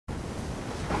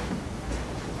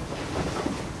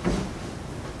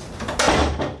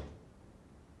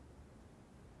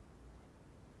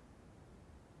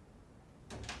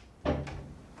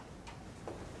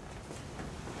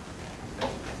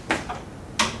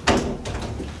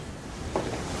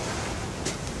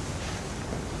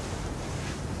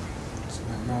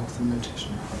the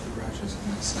meditation of your heart be righteous in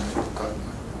thy sight, O God,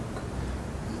 my rock.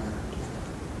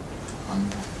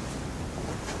 Amen.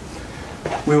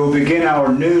 We will begin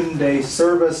our noonday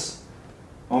service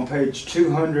on page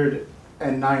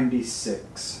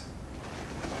 296.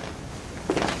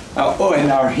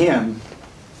 And our hymn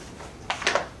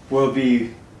will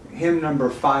be hymn number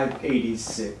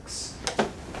 586.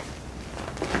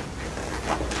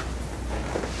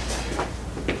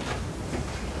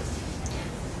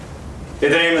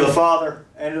 In the name of the Father,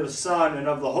 and of the Son, and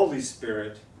of the Holy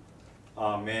Spirit.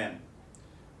 Amen.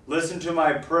 Listen to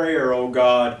my prayer, O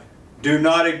God. Do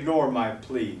not ignore my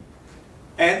plea.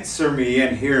 Answer me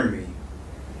and hear me.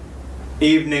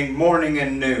 Evening, morning,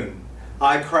 and noon,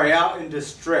 I cry out in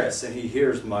distress, and he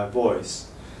hears my voice.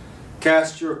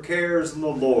 Cast your cares on the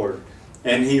Lord,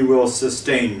 and he will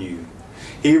sustain you.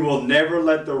 He will never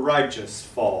let the righteous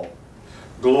fall.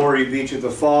 Glory be to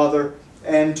the Father,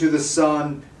 and to the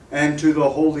Son, and to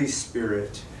the Holy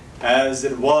Spirit, as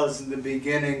it was in the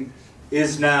beginning,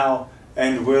 is now,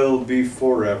 and will be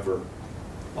forever.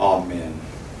 Amen.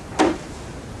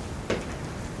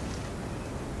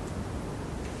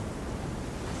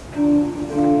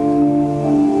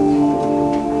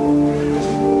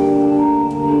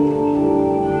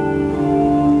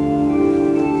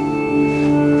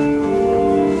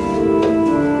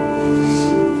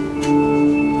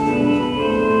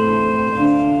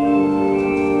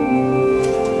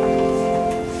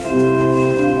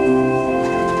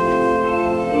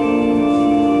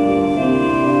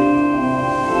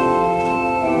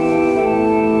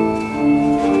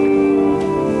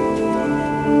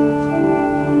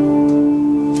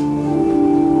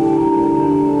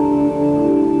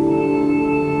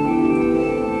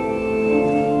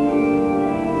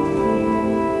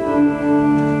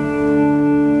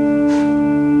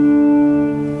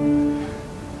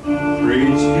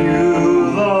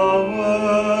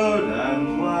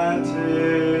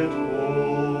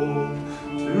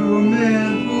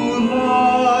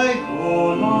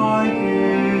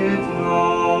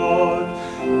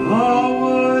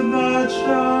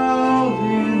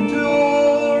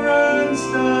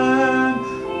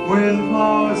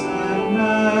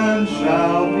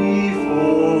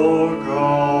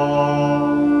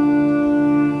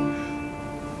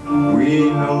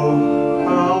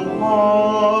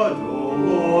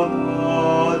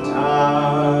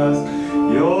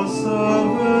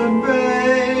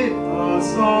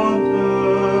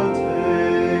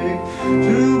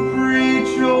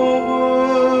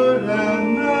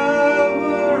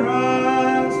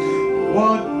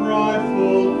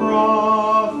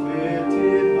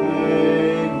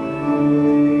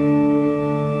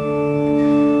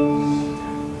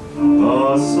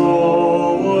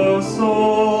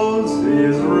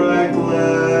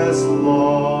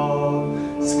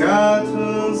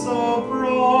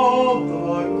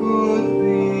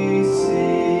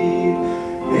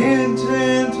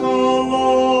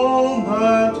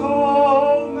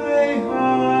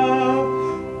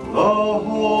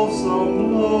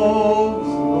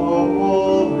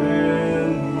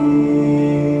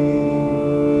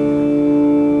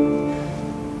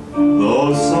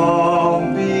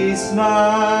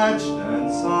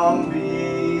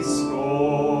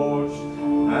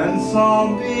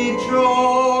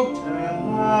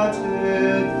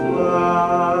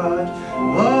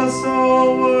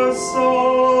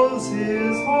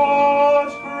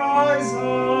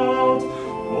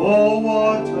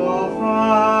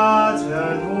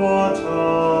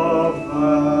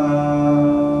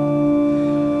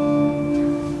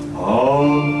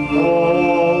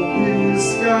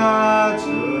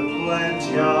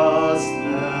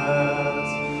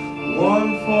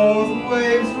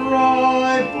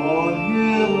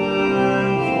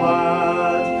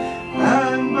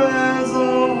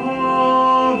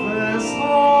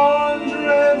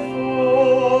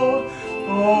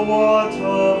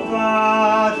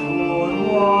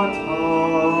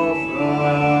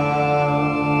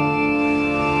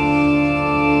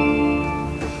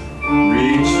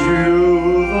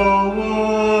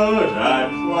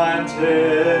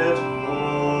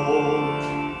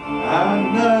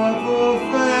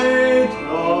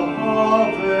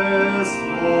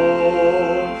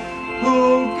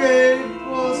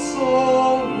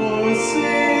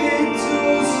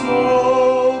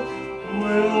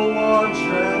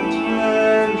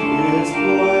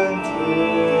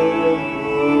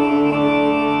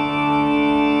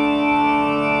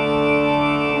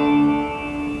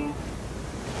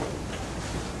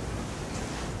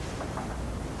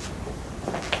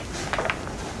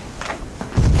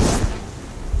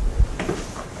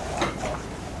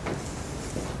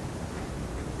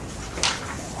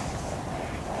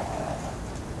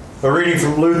 A reading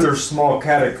from Luther's Small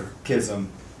Catechism,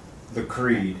 the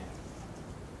Creed.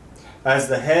 As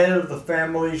the head of the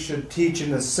family should teach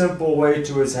in a simple way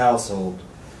to his household.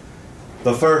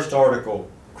 The first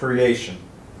article, creation.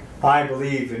 I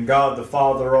believe in God the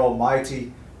Father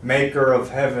Almighty, maker of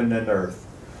heaven and earth.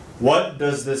 What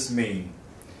does this mean?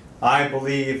 I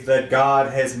believe that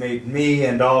God has made me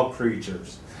and all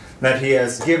creatures, that he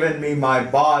has given me my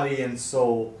body and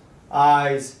soul,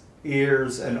 eyes,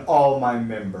 ears, and all my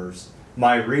members,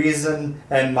 my reason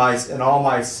and all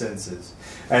my senses,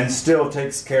 and still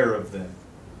takes care of them.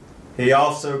 He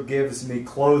also gives me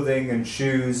clothing and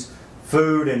shoes,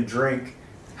 food and drink,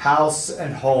 house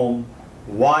and home,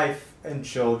 wife and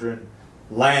children,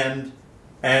 land,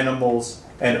 animals,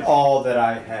 and all that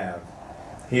I have.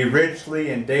 He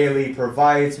richly and daily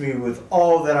provides me with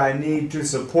all that I need to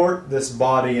support this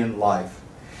body and life.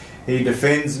 He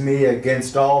defends me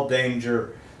against all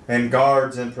danger and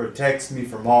guards and protects me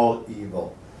from all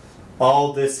evil.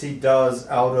 All this he does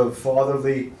out of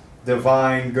fatherly,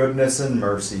 divine goodness and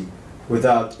mercy,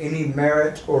 without any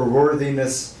merit or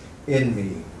worthiness in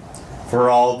me. For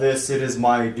all this it is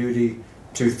my duty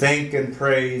to thank and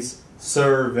praise,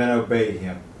 serve and obey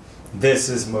him. This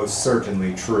is most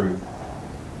certainly true.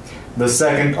 The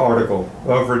second article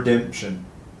of redemption.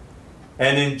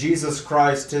 And in Jesus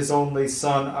Christ, his only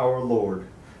Son, our Lord,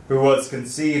 who was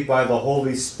conceived by the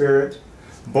Holy Spirit,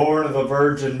 born of the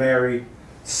Virgin Mary,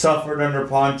 suffered under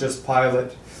Pontius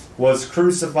Pilate, was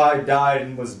crucified, died,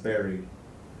 and was buried.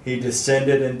 He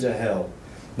descended into hell.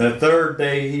 The third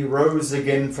day he rose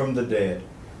again from the dead.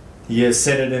 He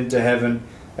ascended into heaven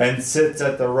and sits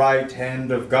at the right hand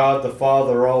of God the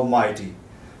Father Almighty.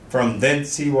 From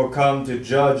thence he will come to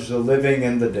judge the living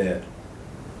and the dead.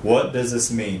 What does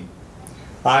this mean?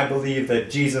 I believe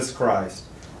that Jesus Christ,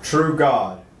 true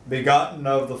God, begotten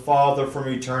of the Father from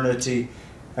eternity,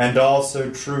 and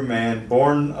also true man,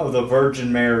 born of the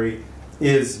Virgin Mary,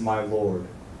 is my Lord,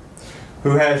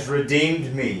 who has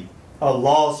redeemed me, a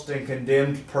lost and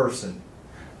condemned person,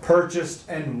 purchased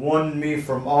and won me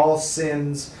from all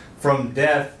sins, from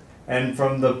death, and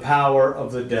from the power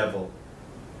of the devil,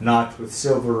 not with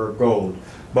silver or gold,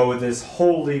 but with his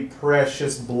holy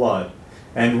precious blood,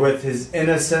 and with his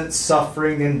innocent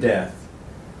suffering and death,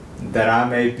 that I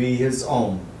may be his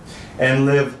own, and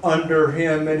live under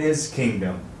him in his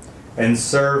kingdom, and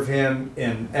serve him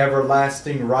in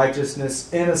everlasting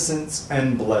righteousness, innocence,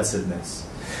 and blessedness,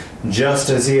 just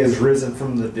as he has risen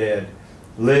from the dead,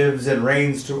 lives and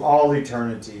reigns to all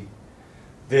eternity.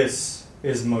 This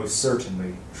is most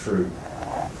certainly true.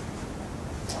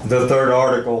 The third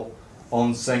article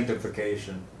on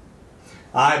sanctification.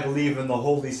 I believe in the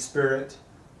Holy Spirit,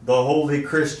 the holy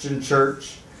Christian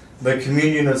church, the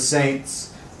communion of saints,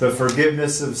 the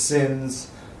forgiveness of sins,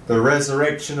 the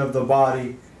resurrection of the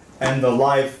body, and the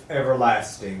life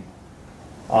everlasting.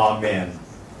 Amen.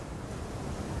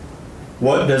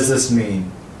 What does this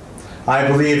mean? I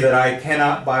believe that I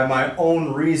cannot by my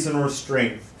own reason or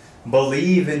strength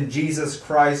believe in Jesus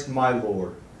Christ my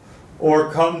Lord,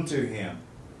 or come to him.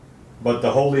 But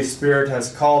the Holy Spirit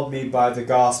has called me by the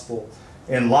gospel,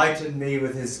 enlightened me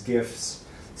with his gifts,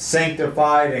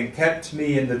 sanctified and kept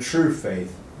me in the true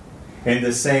faith. In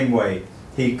the same way,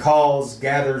 he calls,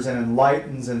 gathers, and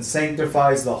enlightens and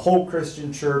sanctifies the whole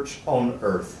Christian church on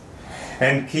earth,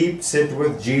 and keeps it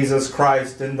with Jesus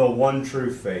Christ in the one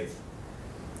true faith.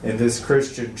 In this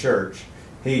Christian church,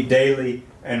 he daily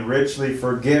and richly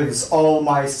forgives all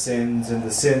my sins and the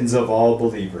sins of all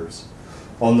believers.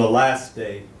 On the last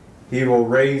day, he will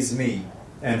raise me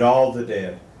and all the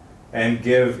dead, and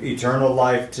give eternal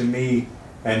life to me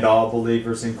and all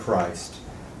believers in Christ.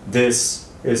 This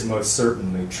is most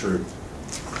certainly true.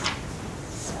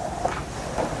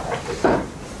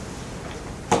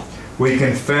 We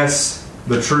confess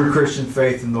the true Christian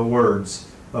faith in the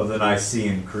words of the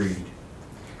Nicene Creed.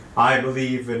 I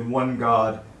believe in one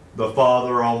God, the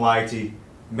Father Almighty,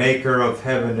 maker of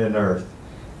heaven and earth,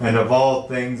 and of all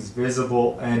things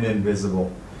visible and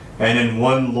invisible, and in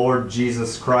one Lord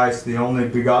Jesus Christ, the only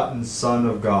begotten Son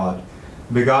of God,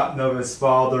 begotten of his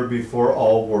Father before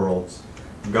all worlds,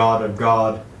 God of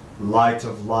God, light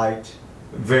of light,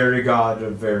 very God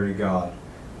of very God,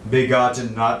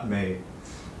 begotten, not made,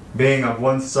 being of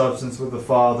one substance with the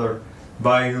Father,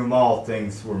 by whom all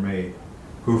things were made,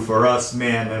 who for us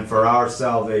men and for our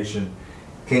salvation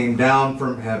came down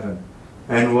from heaven,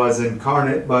 and was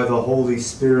incarnate by the Holy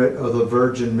Spirit of the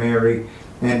Virgin Mary,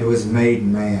 and was made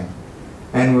man,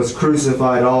 and was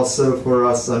crucified also for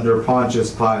us under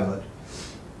Pontius Pilate.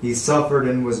 He suffered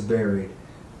and was buried.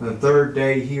 The third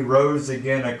day he rose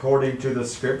again according to the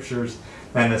Scriptures,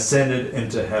 and ascended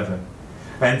into heaven,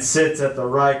 and sits at the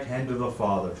right hand of the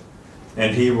Father.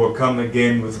 and he will come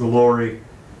again with glory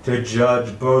to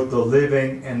judge both the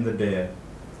living and the dead,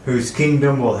 whose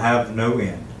kingdom will have no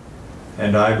end.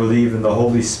 And I believe in the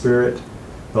Holy Spirit,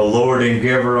 the Lord and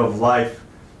giver of life,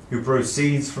 who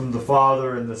proceeds from the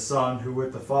Father and the Son, who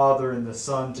with the Father and the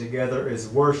Son together is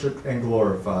worshipped and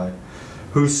glorified,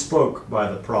 who spoke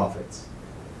by the prophets.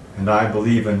 And I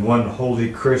believe in one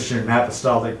holy Christian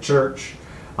apostolic church.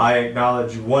 I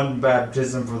acknowledge one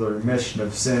baptism for the remission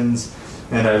of sins,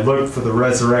 and I look for the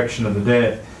resurrection of the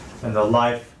dead and the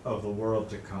life of the world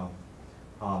to come.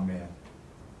 Amen.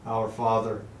 Our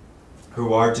Father,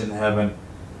 who art in heaven,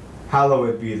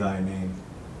 hallowed be thy name.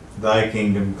 Thy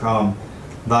kingdom come,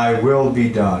 thy will be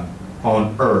done,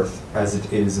 on earth as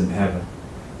it is in heaven.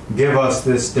 Give us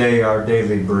this day our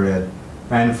daily bread,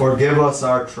 and forgive us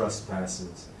our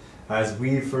trespasses, as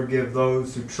we forgive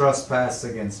those who trespass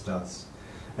against us.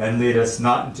 And lead us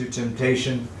not into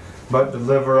temptation, but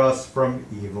deliver us from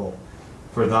evil.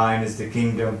 For thine is the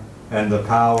kingdom, and the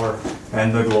power,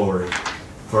 and the glory,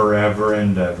 forever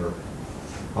and ever.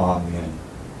 Amen.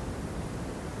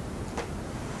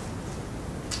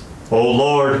 O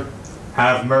Lord,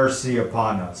 have mercy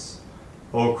upon us.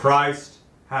 O Christ,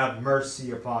 have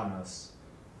mercy upon us.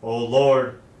 O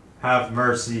Lord, have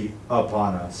mercy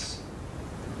upon us.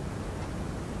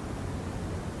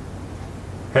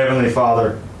 Heavenly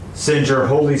Father, send your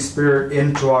Holy Spirit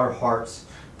into our hearts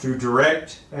to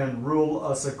direct and rule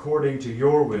us according to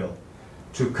your will,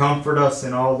 to comfort us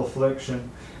in all affliction,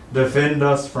 defend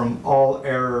us from all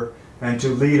error, and to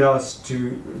lead us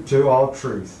to all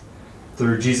truth.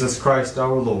 Through Jesus Christ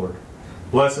our Lord.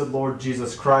 Blessed Lord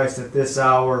Jesus Christ, at this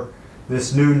hour,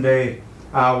 this noonday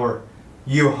hour,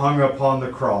 you hung upon the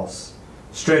cross,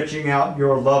 stretching out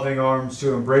your loving arms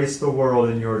to embrace the world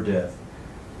in your death.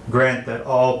 Grant that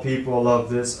all people of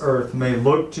this earth may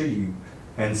look to you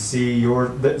and see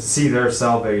their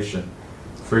salvation.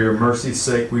 For your mercy's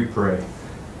sake we pray.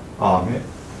 Amen.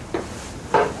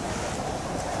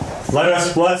 Let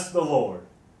us bless the Lord.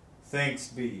 Thanks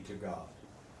be to God.